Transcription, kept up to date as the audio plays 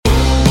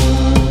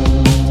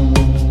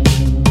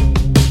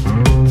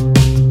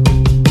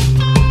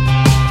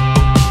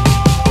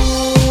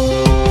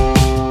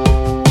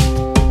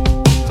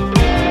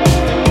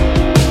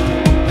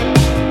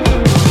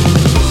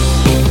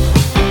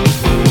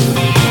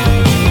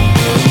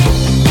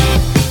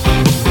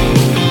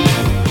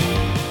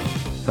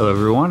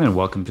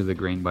welcome to the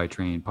Grain by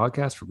Train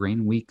podcast for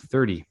Grain Week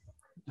 30.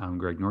 I'm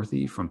Greg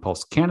Northey from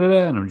Pulse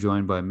Canada, and I'm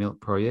joined by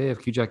Milt Poirier of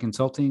QJAC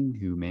Consulting,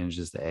 who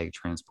manages the Ag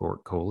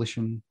Transport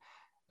Coalition,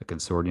 a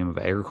consortium of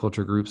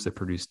agriculture groups that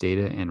produce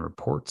data and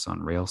reports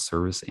on rail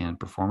service and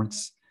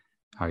performance.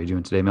 How are you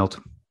doing today, Milt?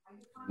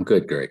 I'm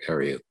good, Greg. How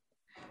are you?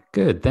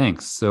 Good,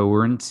 thanks. So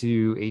we're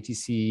into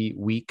ATC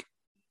week,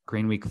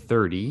 Grain Week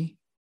 30.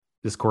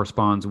 This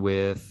corresponds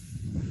with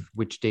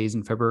which days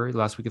in February?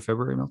 Last week of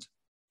February, Milt?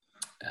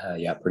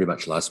 Yeah, pretty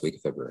much last week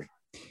of February.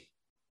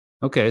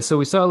 Okay, so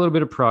we saw a little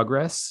bit of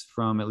progress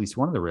from at least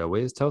one of the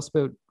railways. Tell us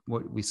about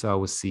what we saw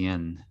with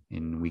CN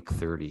in week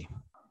 30.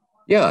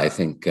 Yeah, I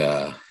think,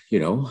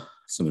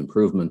 some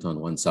improvement on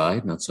one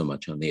side, not so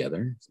much on the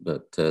other.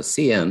 But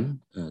CN,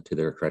 to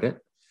their credit,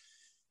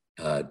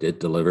 did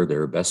deliver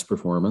their best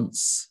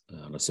performance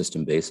on a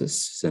system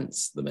basis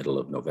since the middle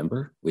of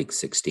November, week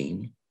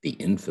 16, the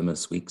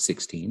infamous week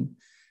 16,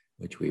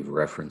 which we've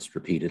referenced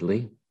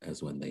repeatedly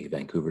as when the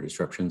Vancouver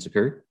disruptions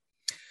occurred.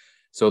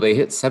 So they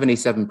hit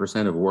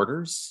 77% of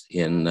orders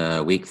in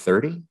week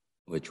 30,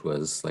 which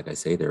was, like I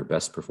say, their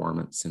best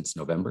performance since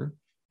November.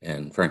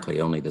 And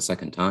frankly, only the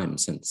second time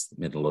since the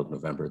middle of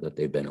November that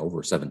they've been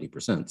over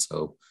 70%.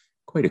 So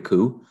quite a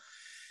coup.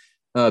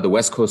 The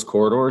West Coast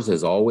corridors,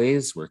 as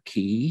always, were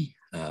key.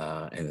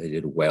 And they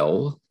did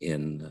well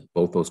in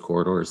both those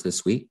corridors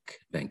this week.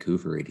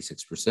 Vancouver,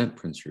 86%,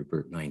 Prince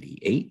Rupert,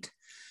 98%.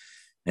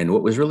 And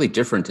what was really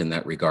different in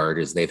that regard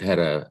is they've had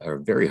a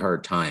very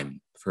hard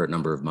time for a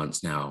number of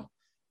months now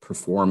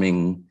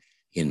performing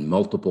in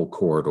multiple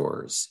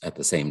corridors at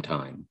the same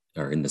time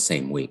or in the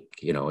same week.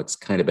 You know, it's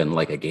kind of been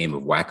like a game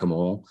of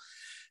whack-a-mole.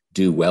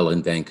 Do well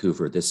in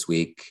Vancouver this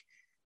week,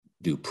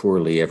 do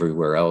poorly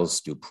everywhere else,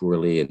 do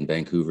poorly in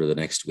Vancouver the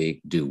next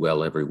week, do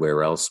well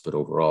everywhere else, but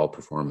overall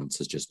performance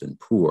has just been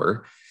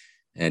poor.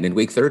 And in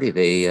week 30,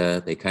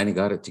 they kind of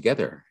got it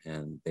together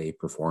and they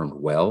performed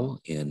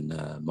well in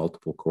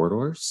multiple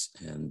corridors,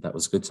 and that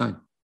was a good sign.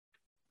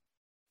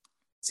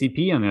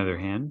 CP, on the other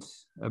hand,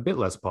 a bit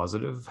less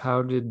positive.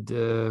 How did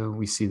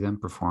we see them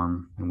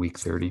perform in week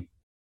 30?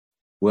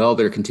 Well,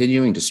 they're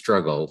continuing to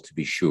struggle, to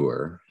be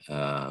sure.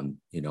 A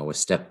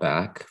step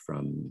back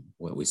from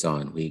what we saw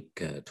in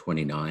week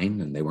 29,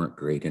 and they weren't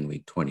great in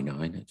week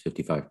 29 at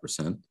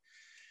 55%,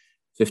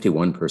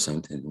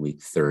 51% in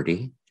week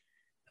 30.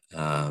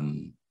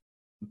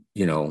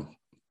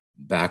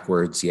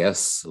 Backwards,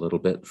 yes, a little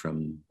bit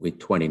from week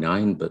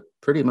 29, but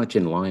pretty much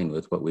in line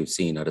with what we've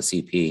seen out of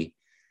CP,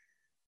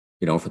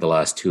 for the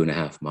last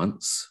 2.5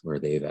 months, where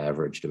they've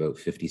averaged about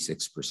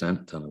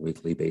 56% on a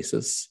weekly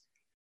basis.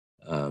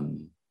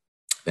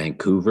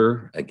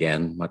 Vancouver,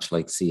 again, much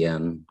like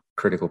CN,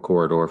 critical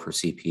corridor for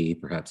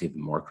CP, perhaps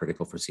even more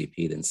critical for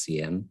CP than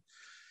CN.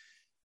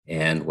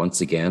 And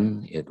once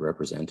again, it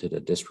represented a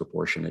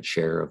disproportionate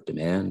share of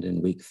demand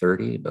in week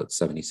 30, about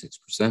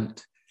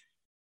 76%.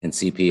 And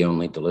CP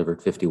only delivered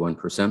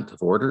 51%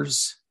 of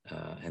orders,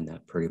 and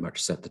that pretty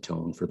much set the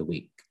tone for the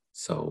week.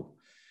 So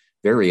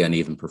very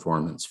uneven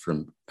performance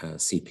from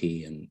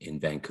CP in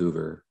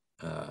Vancouver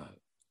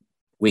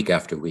week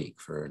after week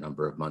for a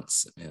number of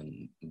months.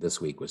 And this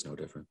week was no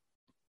different.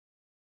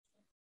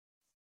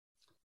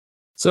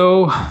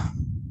 So,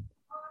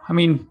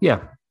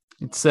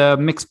 it's a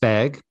mixed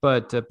bag,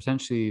 but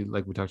potentially,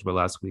 like we talked about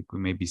last week, we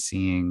may be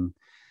seeing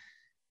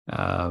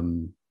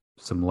some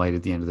light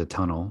at the end of the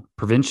tunnel.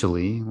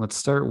 Provincially, let's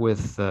start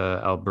with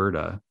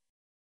Alberta.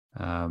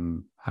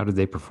 How did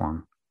they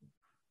perform?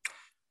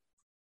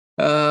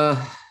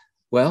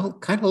 Well,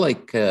 kind of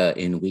like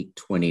in week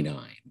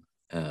 29,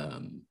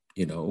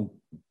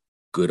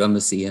 good on the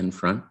CN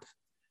front,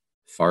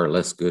 far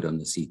less good on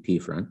the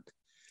CP front.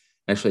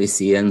 Actually,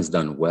 CN's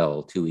done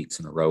well 2 weeks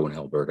in a row in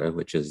Alberta,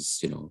 which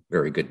is,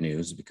 very good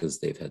news because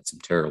they've had some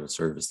terrible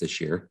service this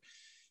year.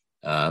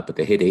 But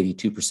they hit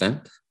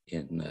 82%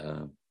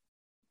 in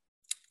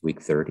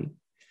week 30,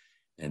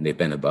 and they've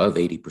been above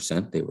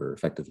 80%. They were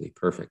effectively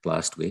perfect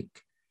last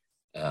week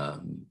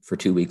for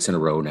 2 weeks in a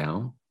row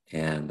now.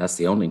 And that's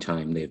the only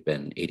time they've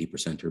been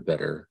 80% or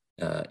better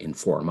in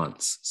 4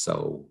 months.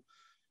 So,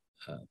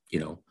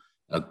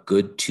 a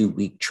good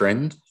 2-week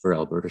trend for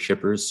Alberta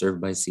shippers served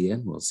by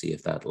CN. We'll see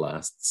if that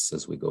lasts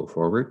as we go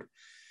forward.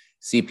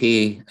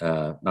 CP,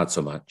 not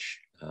so much,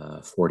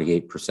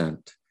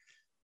 48%.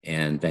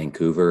 And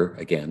Vancouver,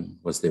 again,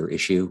 was their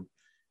issue.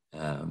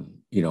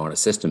 On a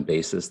system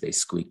basis, they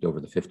squeaked over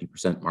the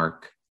 50%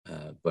 mark.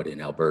 But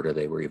in Alberta,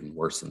 they were even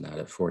worse than that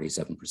at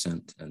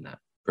 47%. And that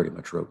pretty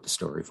much wrote the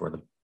story for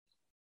them.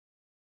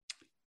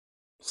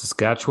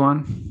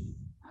 Saskatchewan,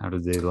 how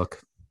did they look?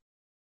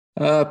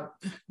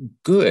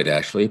 Good,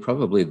 actually.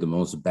 Probably the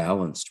most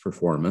balanced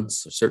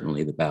performance,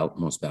 certainly the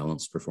most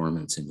balanced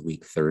performance in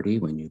week 30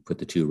 when you put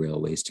the two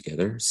railways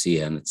together,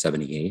 CN at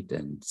 78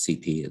 and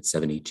CP at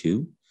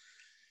 72.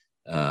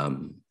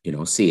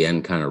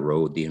 CN kind of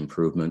rode the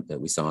improvement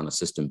that we saw on a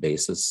system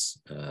basis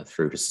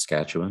through to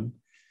Saskatchewan.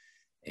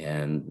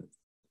 And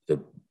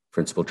the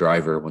principal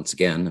driver, once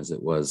again, as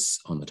it was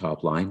on the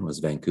top line, was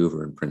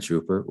Vancouver and Prince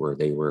Rupert, where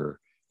they were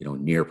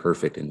near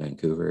perfect in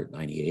Vancouver at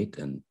 98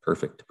 and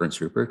perfect to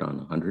Prince Rupert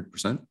on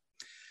 100%.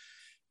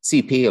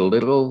 CP a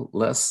little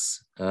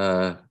less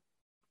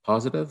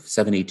positive,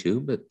 72,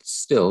 but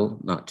still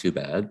not too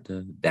bad,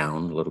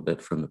 down a little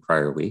bit from the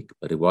prior week,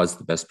 but it was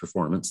the best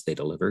performance they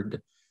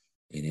delivered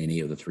in any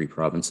of the three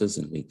provinces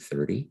in week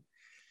 30.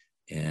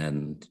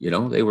 And,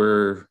 they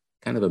were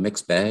kind of a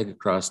mixed bag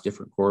across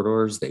different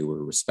corridors. They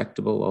were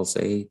respectable, I'll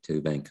say,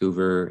 to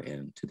Vancouver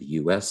and to the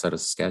US out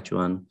of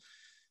Saskatchewan,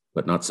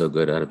 but not so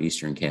good out of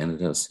Eastern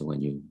Canada. So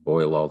when you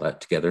boil all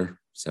that together,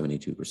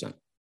 72%.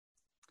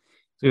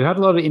 So we've had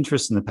a lot of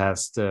interest in the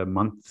past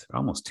month,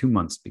 almost 2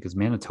 months, because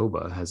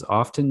Manitoba has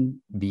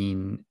often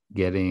been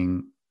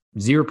getting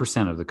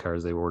 0% of the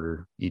cars they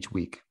order each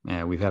week.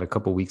 We've had a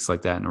couple of weeks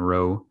like that in a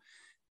row.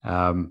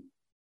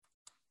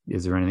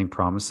 Is there anything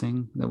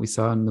promising that we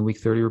saw in the week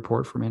 30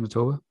 report for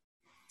Manitoba?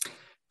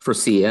 For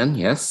CN,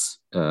 yes.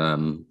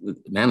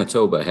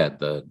 Manitoba had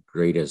the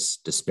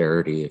greatest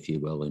disparity, if you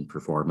will, in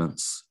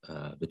performance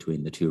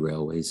between the two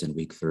railways in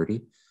week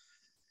 30.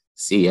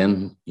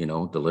 CN,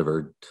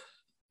 delivered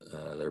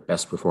their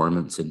best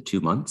performance in 2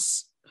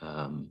 months.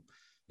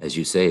 As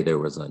you say, there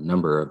was a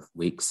number of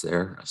weeks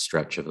there, a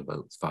stretch of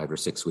about 5 or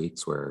 6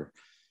 weeks where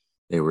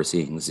they were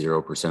seeing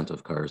 0%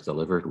 of cars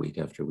delivered week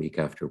after week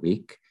after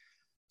week.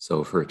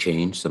 So for a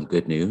change, some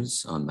good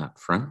news on that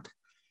front.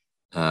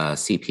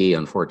 CP,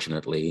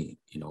 unfortunately,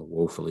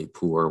 woefully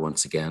poor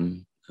once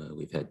again.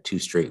 We've had 2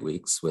 straight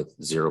weeks with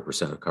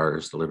 0% of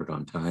cars delivered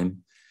on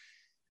time.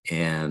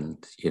 And,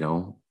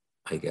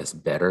 I guess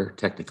better,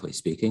 technically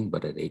speaking,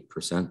 but at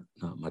 8%,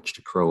 not much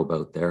to crow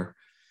about there.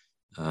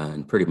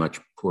 And pretty much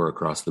poor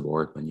across the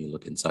board when you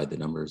look inside the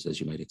numbers, as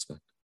you might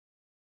expect.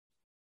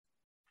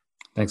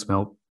 Thanks,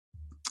 Mel.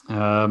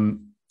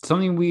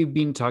 Something we've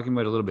been talking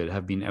about a little bit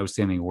have been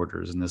outstanding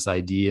orders, and this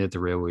idea that the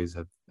railways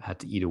have had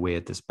to eat away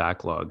at this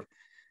backlog.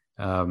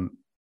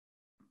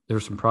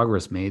 There's some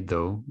progress made,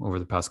 though, over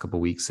the past couple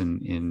of weeks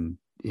in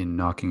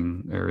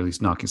knocking, or at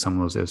least knocking some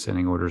of those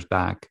outstanding orders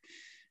back.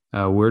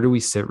 Where do we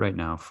sit right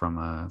now from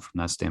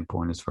that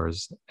standpoint as far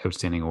as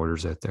outstanding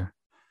orders out there?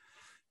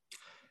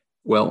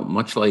 Well,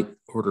 much like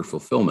order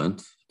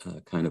fulfillment,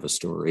 kind of a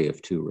story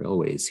of two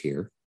railways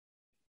here.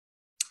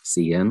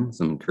 CN,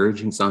 some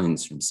encouraging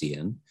signs from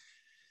CN.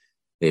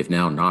 They've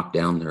now knocked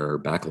down their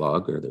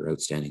backlog or their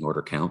outstanding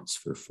order counts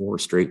for 4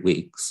 straight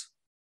weeks.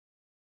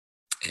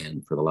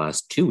 And for the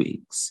last 2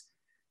 weeks,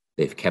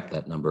 they've kept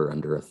that number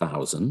under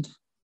 1,000,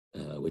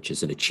 which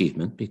is an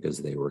achievement because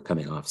they were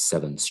coming off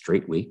 7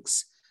 straight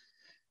weeks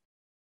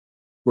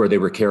where they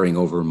were carrying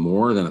over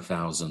more than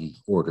 1,000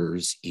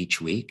 orders each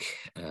week.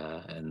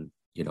 And,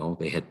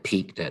 they had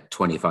peaked at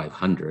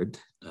 2,500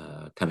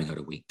 coming out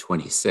of week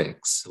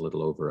 26, a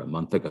little over a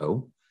month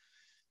ago.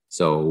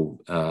 So,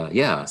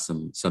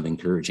 some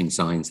encouraging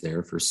signs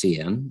there for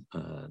CN.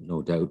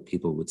 No doubt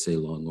people would say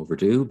long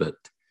overdue, but,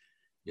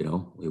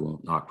 we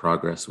won't knock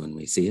progress when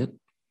we see it.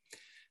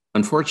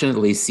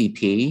 Unfortunately,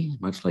 CP,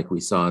 much like we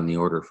saw in the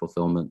order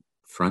fulfillment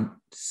front,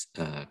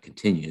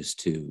 continues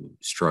to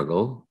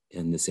struggle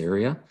in this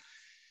area.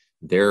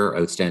 Their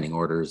outstanding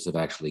orders have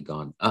actually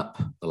gone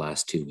up the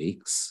last 2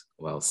 weeks,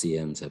 while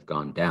CN's have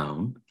gone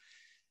down.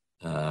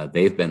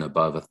 They've been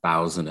above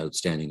 1,000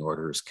 outstanding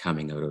orders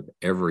coming out of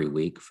every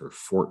week for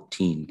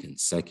 14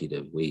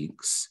 consecutive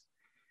weeks,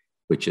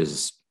 which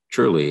is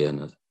truly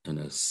an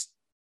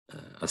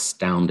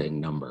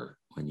astounding number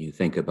when you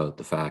think about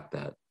the fact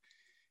that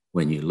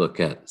when you look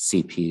at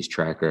CP's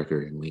track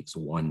record in weeks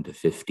 1 to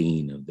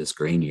 15 of this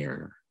grain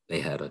year,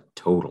 they had a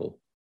total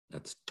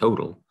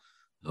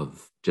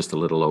of just a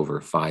little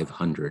over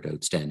 500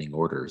 outstanding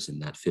orders in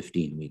that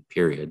 15-week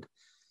period.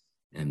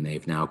 And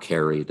they've now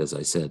carried, as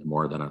I said,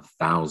 more than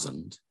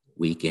 1,000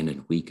 week in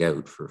and week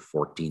out for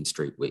 14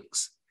 straight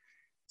weeks.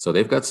 So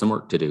they've got some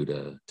work to do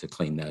to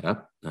clean that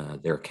up.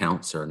 Their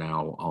counts are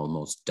now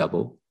almost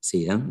double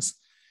CN's.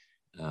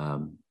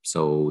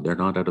 So they're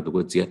not out of the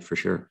woods yet for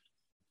sure.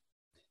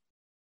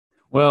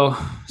 Well,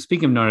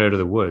 speaking of not out of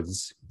the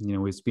woods,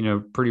 it's been a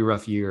pretty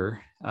rough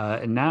year.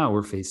 And now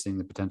we're facing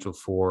the potential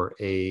for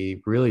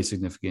a really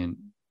significant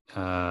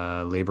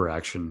labor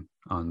action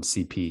on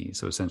CP.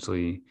 So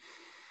essentially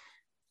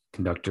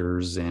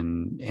conductors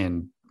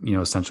and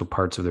essential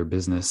parts of their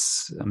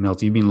business.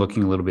 Milt, you've been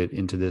looking a little bit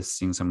into this,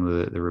 seeing some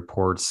of the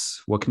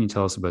reports. What can you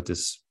tell us about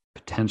this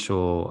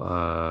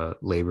potential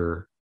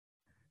labor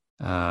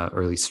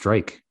or at least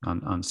strike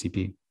on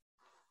CP?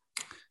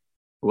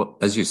 Well,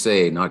 as you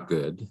say, not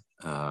good.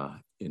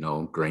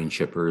 Grain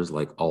shippers,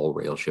 like all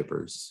rail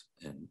shippers,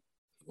 and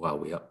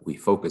while we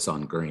focus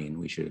on grain,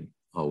 we should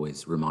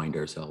always remind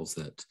ourselves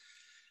that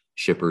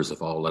shippers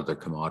of all other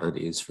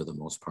commodities, for the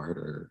most part,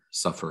 are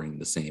suffering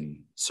the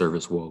same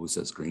service woes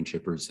as grain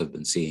shippers have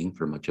been seeing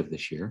for much of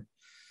this year.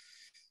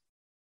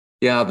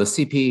 Yeah, the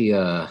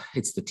CP,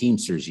 it's the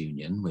Teamsters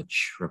Union,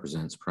 which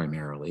represents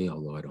primarily,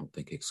 although I don't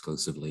think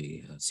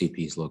exclusively,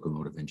 CP's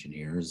locomotive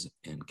engineers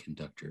and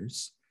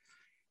conductors.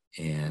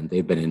 And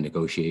they've been in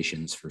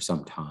negotiations for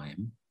some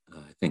time.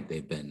 I think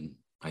they've been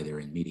either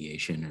in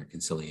mediation or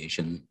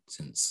conciliation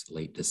since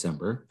late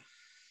December.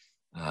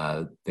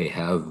 They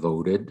have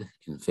voted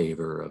in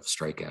favor of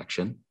strike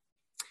action.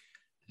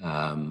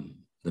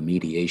 The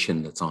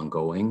mediation that's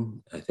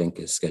ongoing, I think,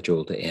 is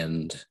scheduled to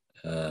end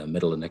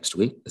middle of next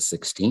week, the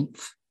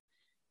 16th.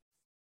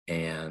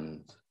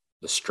 And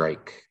the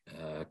strike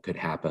could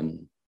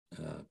happen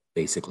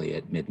basically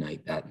at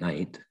midnight that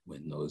night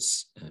when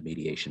those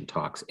mediation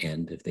talks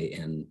end, if they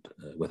end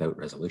without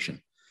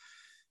resolution.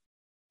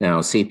 Now,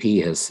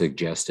 CP has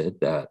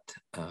suggested that,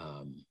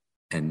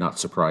 and not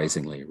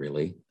surprisingly,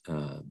 really,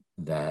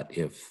 that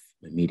if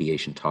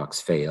mediation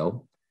talks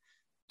fail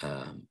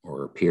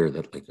or appear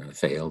that they're going to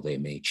fail, they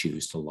may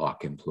choose to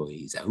lock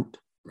employees out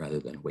rather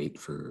than wait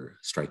for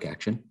strike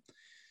action.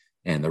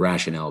 And the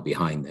rationale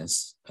behind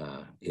this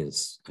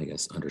is, I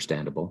guess,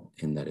 understandable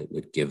in that it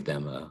would give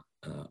them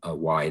a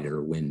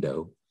wider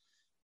window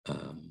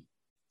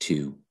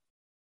to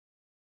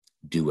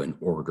do an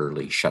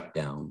orderly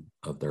shutdown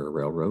of their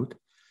railroad,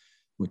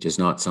 which is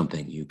not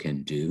something you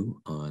can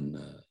do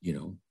on,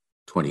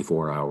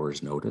 24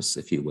 hours notice,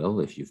 if you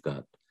will. If you've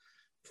got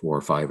 400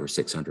 or 500 or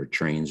 600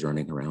 trains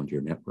running around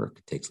your network,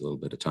 it takes a little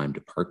bit of time to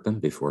park them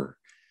before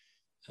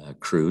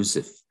crews,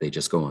 if they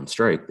just go on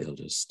strike, they'll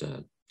just,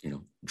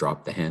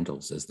 drop the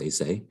handles, as they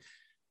say,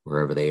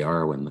 wherever they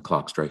are when the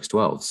clock strikes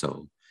 12.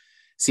 So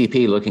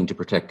CP looking to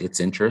protect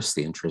its interests,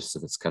 the interests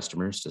of its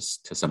customers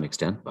to some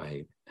extent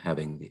by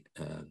having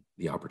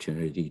the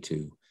opportunity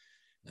to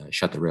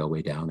shut the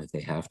railway down if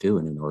they have to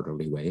in an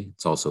orderly way.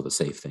 It's also the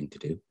safe thing to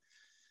do.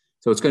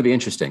 So it's going to be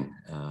interesting.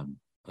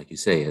 Like you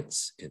say,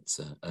 it's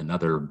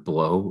another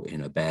blow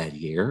in a bad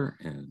year.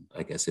 And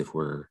I guess if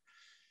we're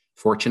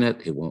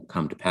fortunate, it won't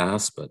come to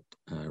pass. But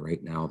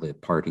right now, the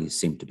parties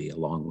seem to be a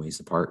long ways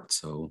apart.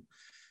 So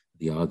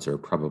the odds are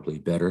probably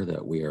better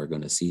that we are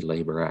going to see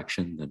labor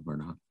action than we're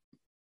not.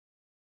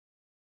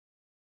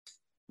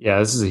 Yeah,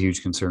 this is a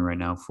huge concern right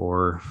now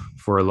for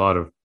a lot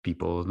of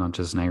people, not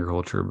just in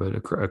agriculture, but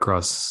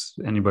across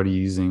anybody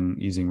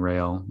using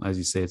rail. As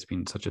you say, it's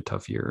been such a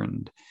tough year,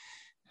 and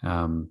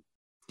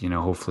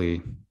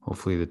hopefully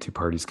the two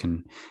parties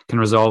can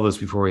resolve this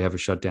before we have a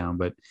shutdown.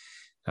 But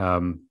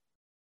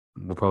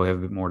we'll probably have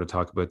a bit more to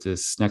talk about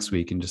this next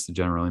week, and just the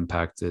general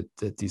impact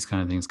that these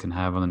kind of things can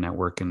have on the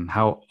network and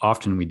how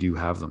often we do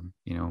have them.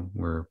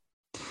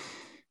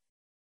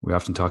 We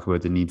often talk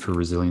about the need for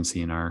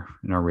resiliency in our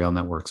rail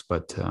networks,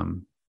 but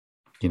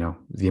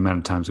the amount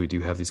of times we do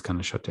have these kind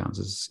of shutdowns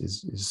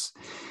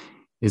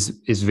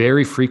is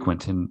very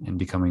frequent and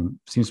becoming,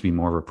 seems to be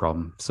more of a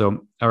problem.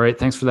 So, all right,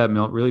 thanks for that,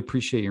 Milt. Really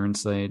appreciate your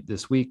insight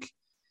this week.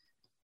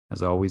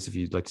 As always, if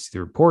you'd like to see the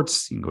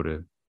reports, you can go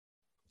to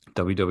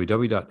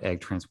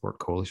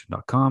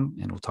www.agtransportcoalition.com,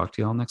 and we'll talk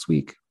to you all next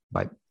week.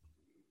 Bye.